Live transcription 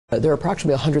There are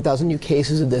approximately 100,000 new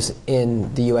cases of this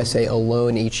in the USA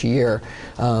alone each year,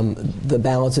 the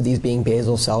balance of these being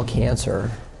basal cell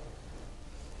cancer.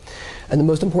 And the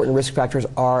most important risk factors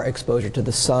are exposure to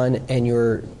the sun and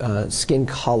your skin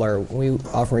color. We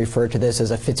often refer to this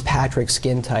as a Fitzpatrick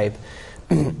skin type.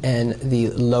 And the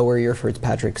lower your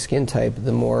Fitzpatrick skin type,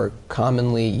 the more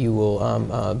commonly you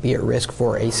will be at risk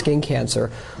for a skin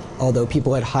cancer. Although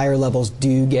people at higher levels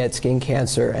do get skin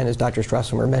cancer, and as Dr.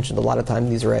 Strasswimmer mentioned, a lot of times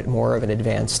these are at more of an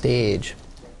advanced stage.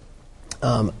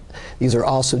 These are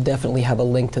also definitely have a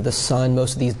link to the sun.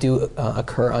 Most of these do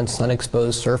occur on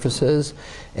sun-exposed surfaces,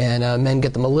 and men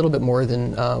get them a little bit more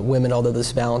than women, although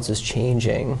this balance is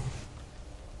changing.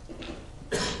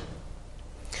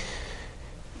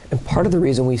 And part of the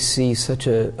reason we see such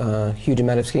a huge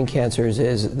amount of skin cancers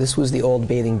is this was the old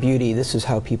bathing beauty. This is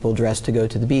how people dressed to go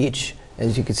to the beach.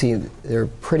 As you can see, they're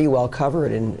pretty well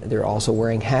covered, and they're also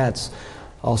wearing hats.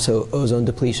 Also, ozone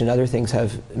depletion and other things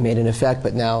have made an effect,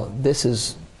 but now this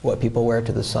is what people wear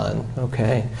to the sun,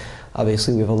 okay?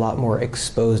 Obviously, we have a lot more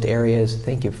exposed areas.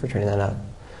 Thank you for turning that up.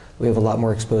 We have a lot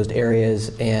more exposed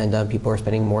areas, and people are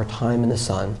spending more time in the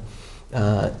sun.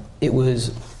 It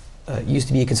was used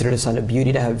to be considered a sign of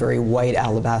beauty to have very white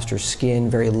alabaster skin,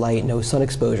 very light, no sun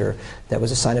exposure. That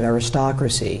was a sign of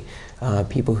aristocracy.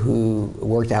 People who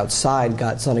worked outside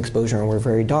got sun exposure and were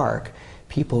very dark.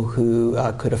 People who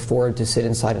could afford to sit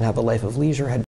inside and have a life of leisure had